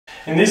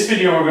In this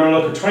video we're going to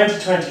look at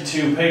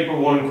 2022 paper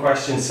 1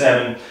 question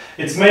 7.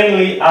 It's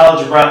mainly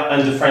algebra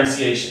and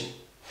differentiation.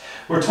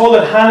 We're told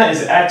that Hannah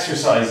is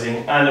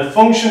exercising and a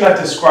function that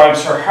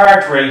describes her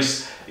heart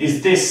rate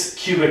is this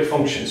cubic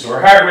function. So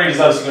her heart rate is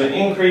obviously going to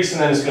increase and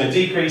then it's going to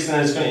decrease and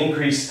then it's going to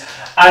increase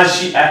as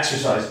she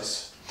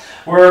exercises.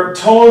 We're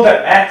told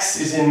that x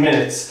is in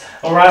minutes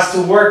and we're asked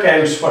to work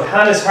out what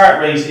Hannah's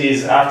heart rate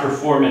is after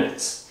 4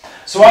 minutes.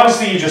 So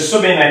obviously you just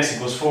sub in x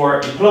equals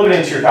 4, you plug it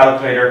into your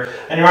calculator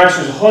and your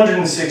answer is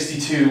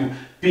 162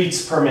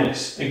 beats per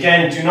minute.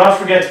 Again, do not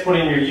forget to put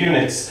in your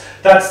units.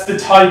 That's the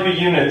type of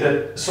unit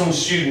that some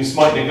students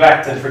might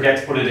neglect and forget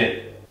to put it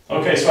in.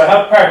 Okay, so I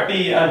have part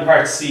B and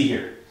part C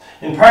here.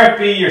 In part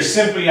B, you're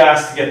simply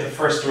asked to get the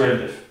first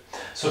derivative.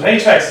 So if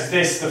h of x is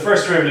this, the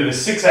first derivative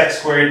is 6x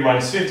squared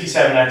minus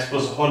 57x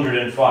plus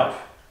 105.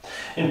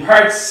 In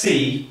part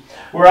C,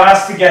 we're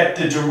asked to get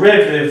the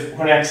derivative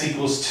when x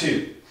equals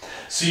 2.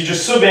 So you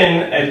just sub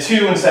in a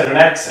 2 instead of an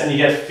x and you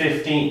get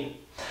 15.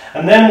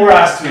 And then we're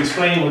asked to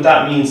explain what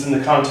that means in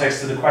the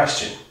context of the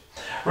question.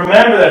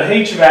 Remember that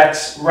h of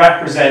x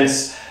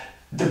represents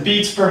the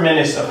beats per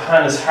minute of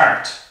Hannah's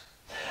heart.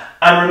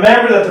 And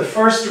remember that the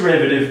first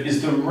derivative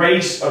is the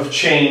rate of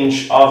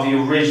change of the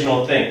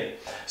original thing.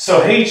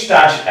 So h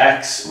dash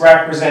x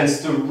represents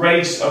the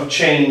rate of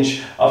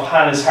change of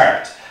Hannah's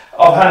heart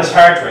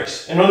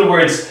rate. In other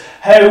words,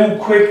 how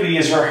quickly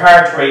is her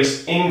heart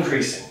rate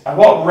increasing? At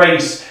what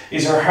rate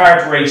is her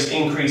heart rate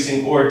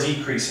increasing or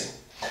decreasing?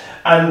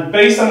 And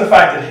based on the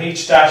fact that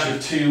h dash of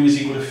 2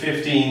 is equal to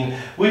 15,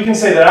 we can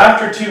say that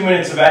after 2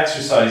 minutes of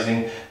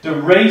exercising, the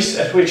rate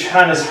at which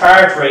Hannah's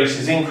heart rate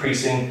is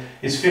increasing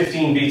is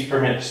 15 beats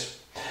per minute.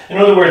 In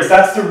other words,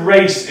 that's the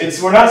rate.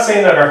 We're not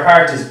saying that her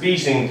heart is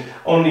beating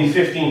only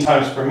 15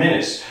 times per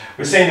minute.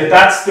 We're saying that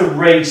that's the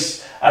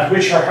rate at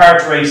which her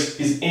heart rate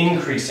is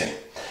increasing.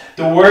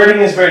 The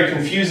wording is very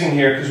confusing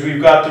here because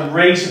we've got the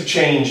rate of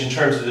change in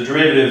terms of the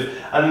derivative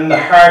and then the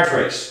heart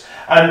rate.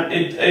 And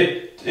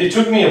it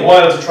took me a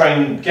while to try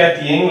and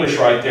get the English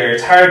right there.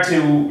 It's hard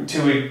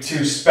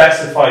to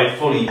specify it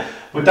fully,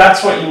 but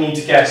that's what you need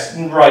to get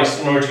right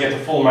in order to get the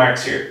full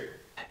marks here.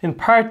 In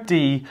part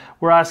D,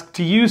 we're asked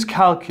to use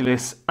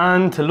calculus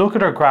and to look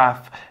at our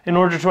graph in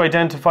order to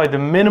identify the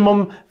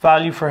minimum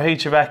value for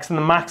h of x and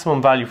the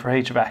maximum value for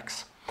h of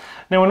x.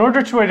 Now, in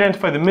order to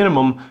identify the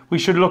minimum, we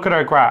should look at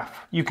our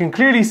graph. You can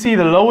clearly see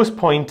the lowest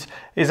point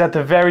is at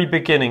the very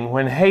beginning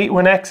when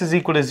x is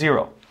equal to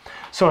 0.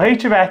 So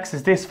h of x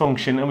is this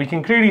function, and we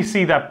can clearly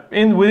see that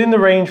within the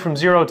range from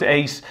 0 to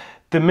 8,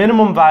 the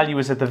minimum value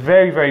is at the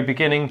very, very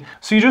beginning.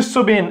 So you just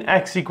sub in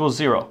x equals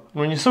 0.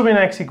 And when you sub in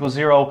x equals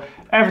 0,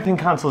 everything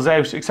cancels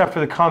out except for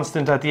the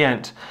constant at the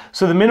end.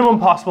 So the minimum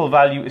possible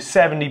value is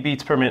 70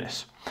 beats per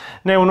minute.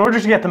 Now, in order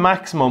to get the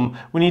maximum,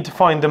 we need to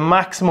find the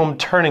maximum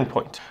turning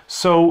point.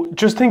 So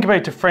just think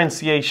about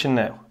differentiation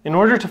now. In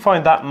order to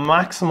find that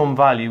maximum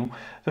value,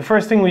 the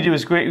first thing we do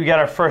is we get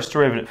our first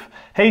derivative.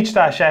 h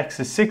dash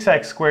x is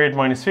 6x squared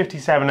minus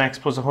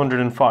 57x plus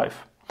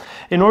 105.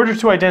 In order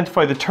to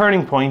identify the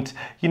turning point,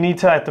 you need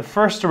to let the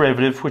first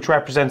derivative, which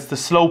represents the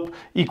slope,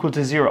 equal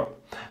to 0.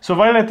 So if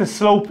I let the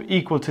slope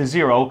equal to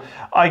 0,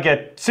 I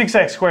get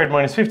 6x squared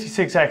minus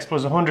 56x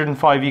plus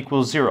 105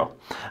 equals 0.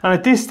 And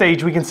at this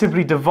stage, we can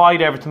simply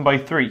divide everything by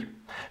 3. If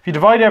you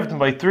divide everything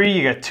by 3,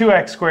 you get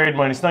 2x squared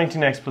minus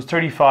 19x plus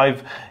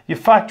 35. You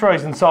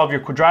factorize and solve your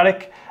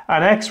quadratic,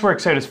 and x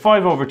works out as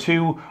 5 over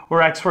 2,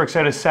 or x works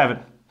out as 7.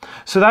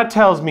 So that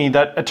tells me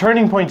that a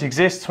turning point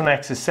exists when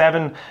x is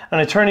 7, and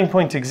a turning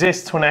point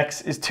exists when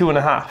x is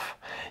 2.5.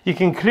 You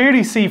can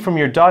clearly see from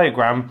your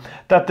diagram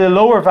that the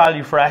lower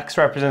value for x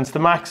represents the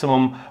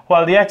maximum,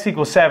 while the x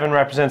equals 7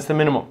 represents the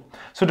minimum.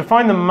 So to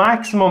find the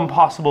maximum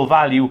possible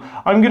value,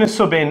 I'm going to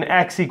sub in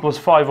x equals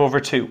 5 over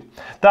 2.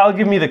 That'll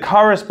give me the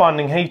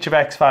corresponding h of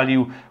x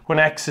value when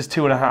x is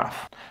 2.5.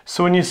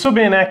 So when you sub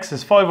in x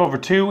as 5 over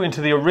 2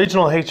 into the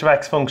original h of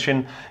x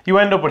function, you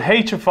end up with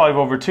h of 5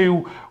 over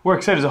 2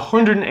 works out as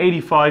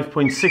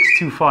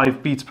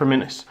 185.625 beats per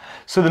minute.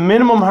 So the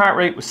minimum heart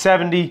rate was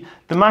 70,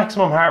 the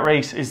maximum heart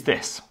rate is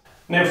this.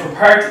 Now for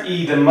part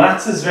E, the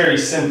maths is very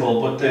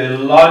simple, but the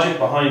logic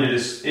behind it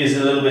is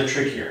a little bit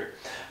trickier.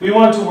 We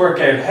want to work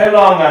out how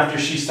long after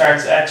she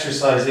starts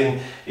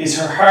exercising is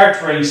her heart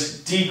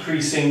rate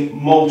decreasing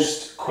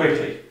most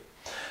quickly.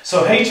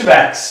 So h of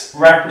x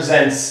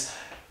represents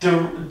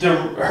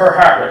her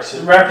heart rate.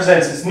 It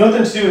represents, it's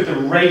nothing to do with the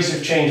rate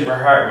of change of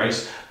her heart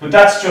rate, but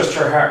that's just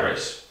her heart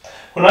rate.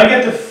 When I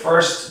get the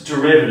first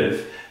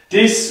derivative,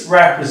 this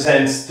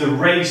represents the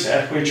rate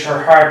at which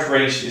her heart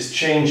rate is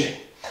changing.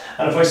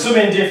 And if I sub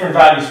in different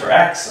values for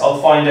x, I'll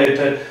find out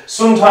that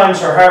sometimes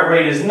her heart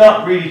rate is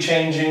not really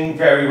changing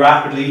very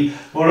rapidly,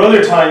 but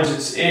other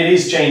times it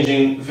is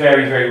changing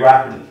very, very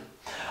rapidly.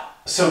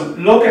 So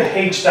look at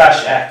h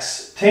dash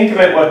x. Think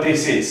about what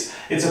this is.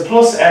 It's a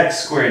plus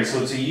x squared,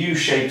 so it's a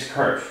U-shaped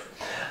curve.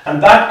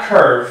 And that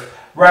curve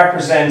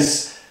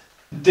represents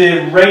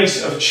the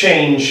rate of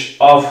change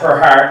of her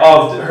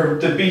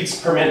heart, the beats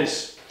per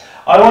minute.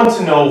 I want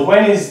to know,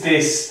 when is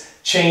this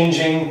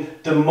changing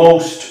the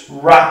most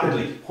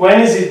rapidly? When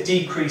is it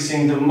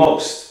decreasing the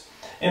most?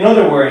 In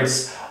other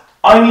words,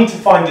 I need to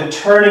find the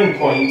turning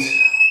point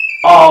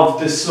of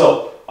the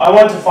slope. I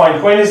want to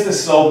find when is the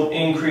slope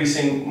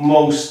increasing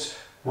most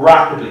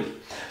rapidly.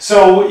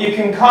 So you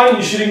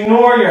should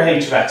ignore your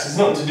h of x, there's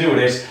nothing to do with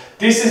it.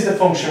 This is the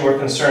function we're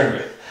concerned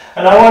with.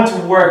 And I want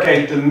to work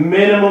out the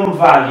minimum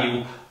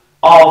value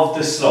of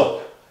the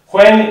slope.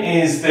 When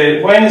is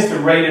the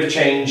rate of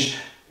change,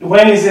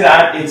 when is it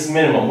at its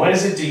minimum? When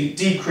is it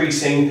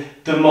decreasing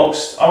the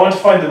most? I want to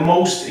find the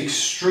most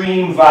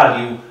extreme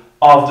value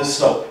of the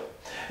slope.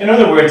 In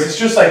other words, it's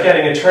just like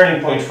getting a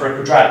turning point for a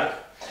quadratic.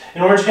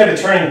 In order to get a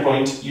turning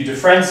point, you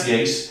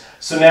differentiate.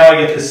 So now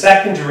I get the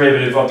second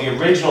derivative of the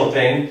original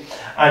thing,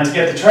 and to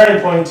get the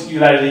turning point, you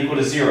let it equal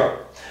to 0.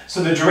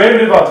 So the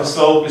derivative of the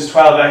slope is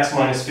 12x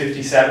minus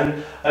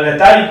 57. I let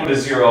that equal to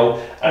 0,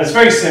 and it's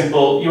very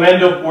simple. You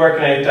end up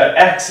working out that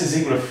x is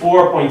equal to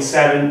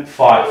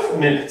 4.75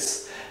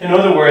 minutes. In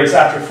other words,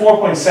 after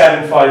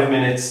 4.75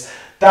 minutes,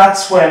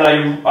 that's when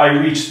I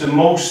reach the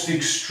most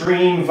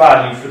extreme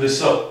value for the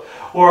slope,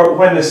 or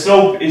when the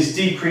slope is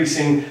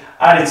decreasing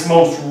at its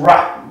most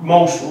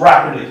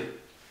rapidly.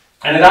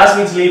 And it asks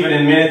me to leave it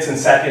in minutes and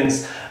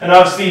seconds, and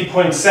obviously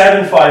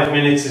 0.75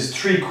 minutes is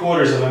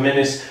 3/4 of a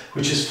minute,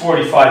 which is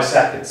 45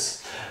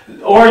 seconds.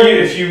 Or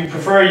if you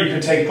prefer, you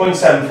could take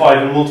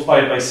 0.75 and multiply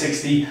it by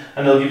 60,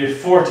 and they'll give you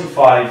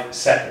 45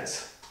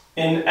 seconds.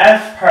 In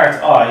F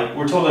part I,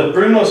 we're told that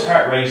Bruno's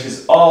heart rate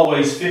is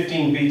always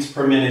 15 beats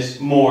per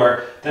minute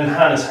more than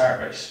Hannah's heart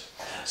rate.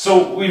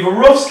 So we have a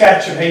rough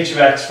sketch of h of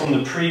x from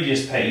the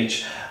previous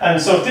page,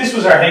 and so if this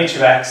was our h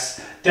of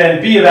x,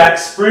 then b of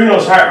x,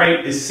 Bruno's heart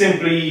rate is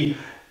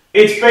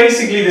it's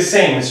basically the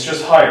same, it's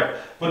just higher.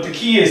 But the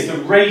key is the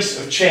rate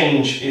of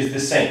change is the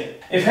same.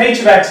 If h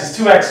of x is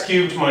 2x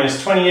cubed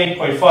minus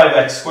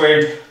 28.5x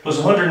squared plus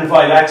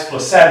 105x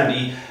plus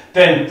 70,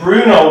 then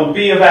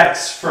b of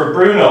x for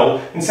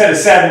Bruno, instead of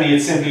 70,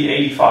 it's simply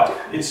 85.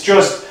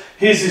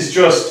 His is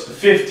just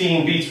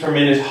 15 beats per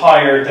minute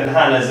higher than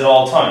Hannah's at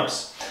all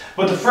times.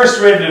 But the first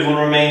derivative will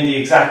remain the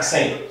exact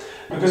same.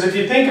 Because if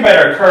you think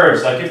about our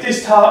curves, like if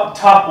this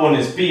top one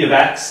is b of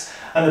x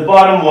and the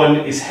bottom one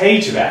is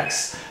h of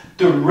x,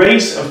 the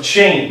rate of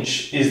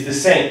change is the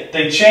same.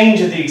 They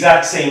change at the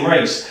exact same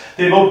rate.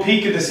 They both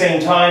peak at the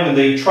same time, and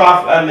they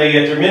trough and they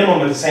get their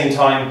minimum at the same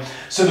time.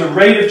 So the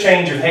rate of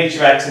change of h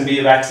of x and b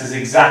of x is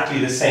exactly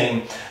the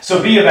same.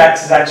 So b of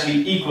x is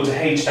actually equal to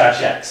h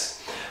dash x.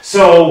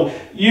 So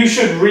you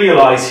should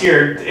realize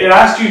here, it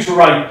asked you to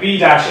write b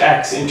dash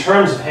x in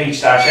terms of h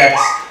dash x.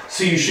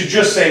 So you should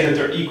just say that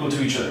they're equal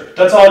to each other.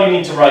 That's all you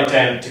need to write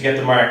down to get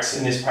the marks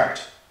in this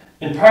part.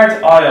 In part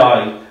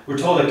II, we're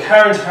told that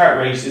Karen's heart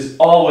rate is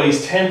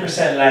always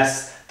 10%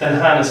 less than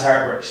Hannah's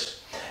heart rate.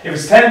 If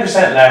it's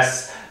 10%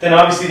 less, then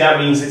obviously that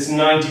means it's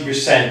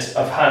 90%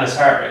 of Hannah's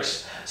heart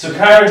rate. So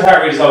Karen's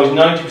heart rate is always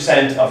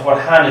 90% of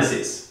what Hannah's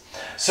is.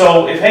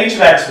 So if h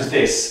of x was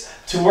this,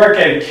 to work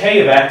out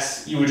k of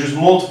x, you would just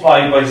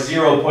multiply by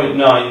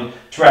 0.9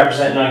 to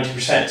represent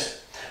 90%.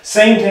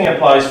 Same thing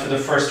applies for the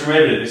first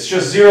derivative. It's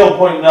just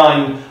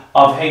 0.9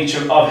 of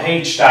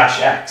h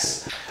dash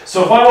x.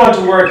 So if I want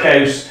to work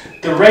out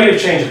the rate of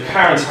change of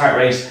Karen's heart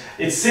rate,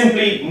 it's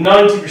simply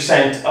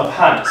 90% of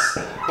Hannah's.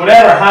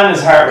 Whatever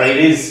Hannah's heart rate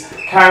is,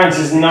 Karen's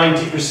is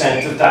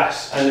 90% of that.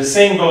 And the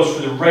same goes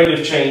for the rate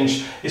of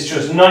change. It's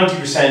just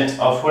 90%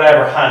 of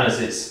whatever Hannah's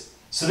is.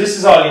 So this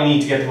is all you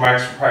need to get the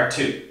marks for part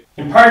 2.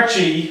 In part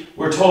G,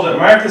 we're told that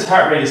Martha's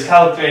heart rate is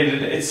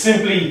calculated. It's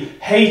simply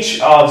h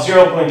of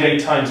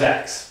 0.8 times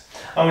x.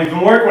 And we've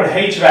been working with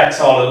h of x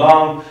all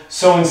along.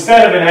 So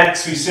instead of an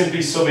x, we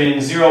simply sub in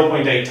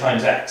 0.8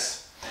 times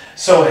x.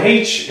 So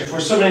h, if we're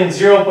subbing in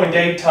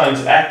 0.8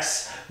 times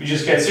x, we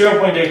just get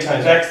 0.8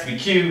 times x to be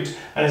cubed,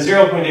 and a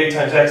 0.8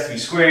 times x to be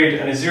squared,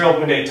 and a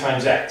 0.8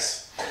 times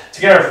x.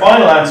 To get our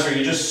final answer,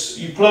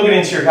 you plug it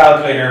into your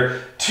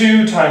calculator.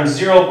 2 times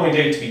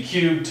 0.8 to be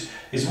cubed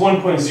is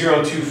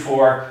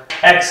 1.024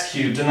 x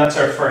cubed, and that's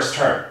our first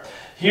term.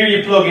 Here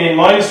you plug in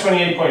minus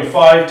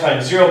 28.5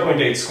 times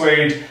 0.8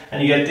 squared,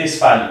 and you get this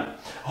value.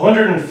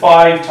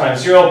 105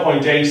 times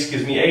 0.8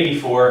 gives me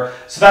 84,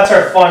 so that's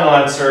our final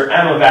answer,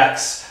 m of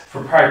x,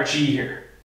 for part G here.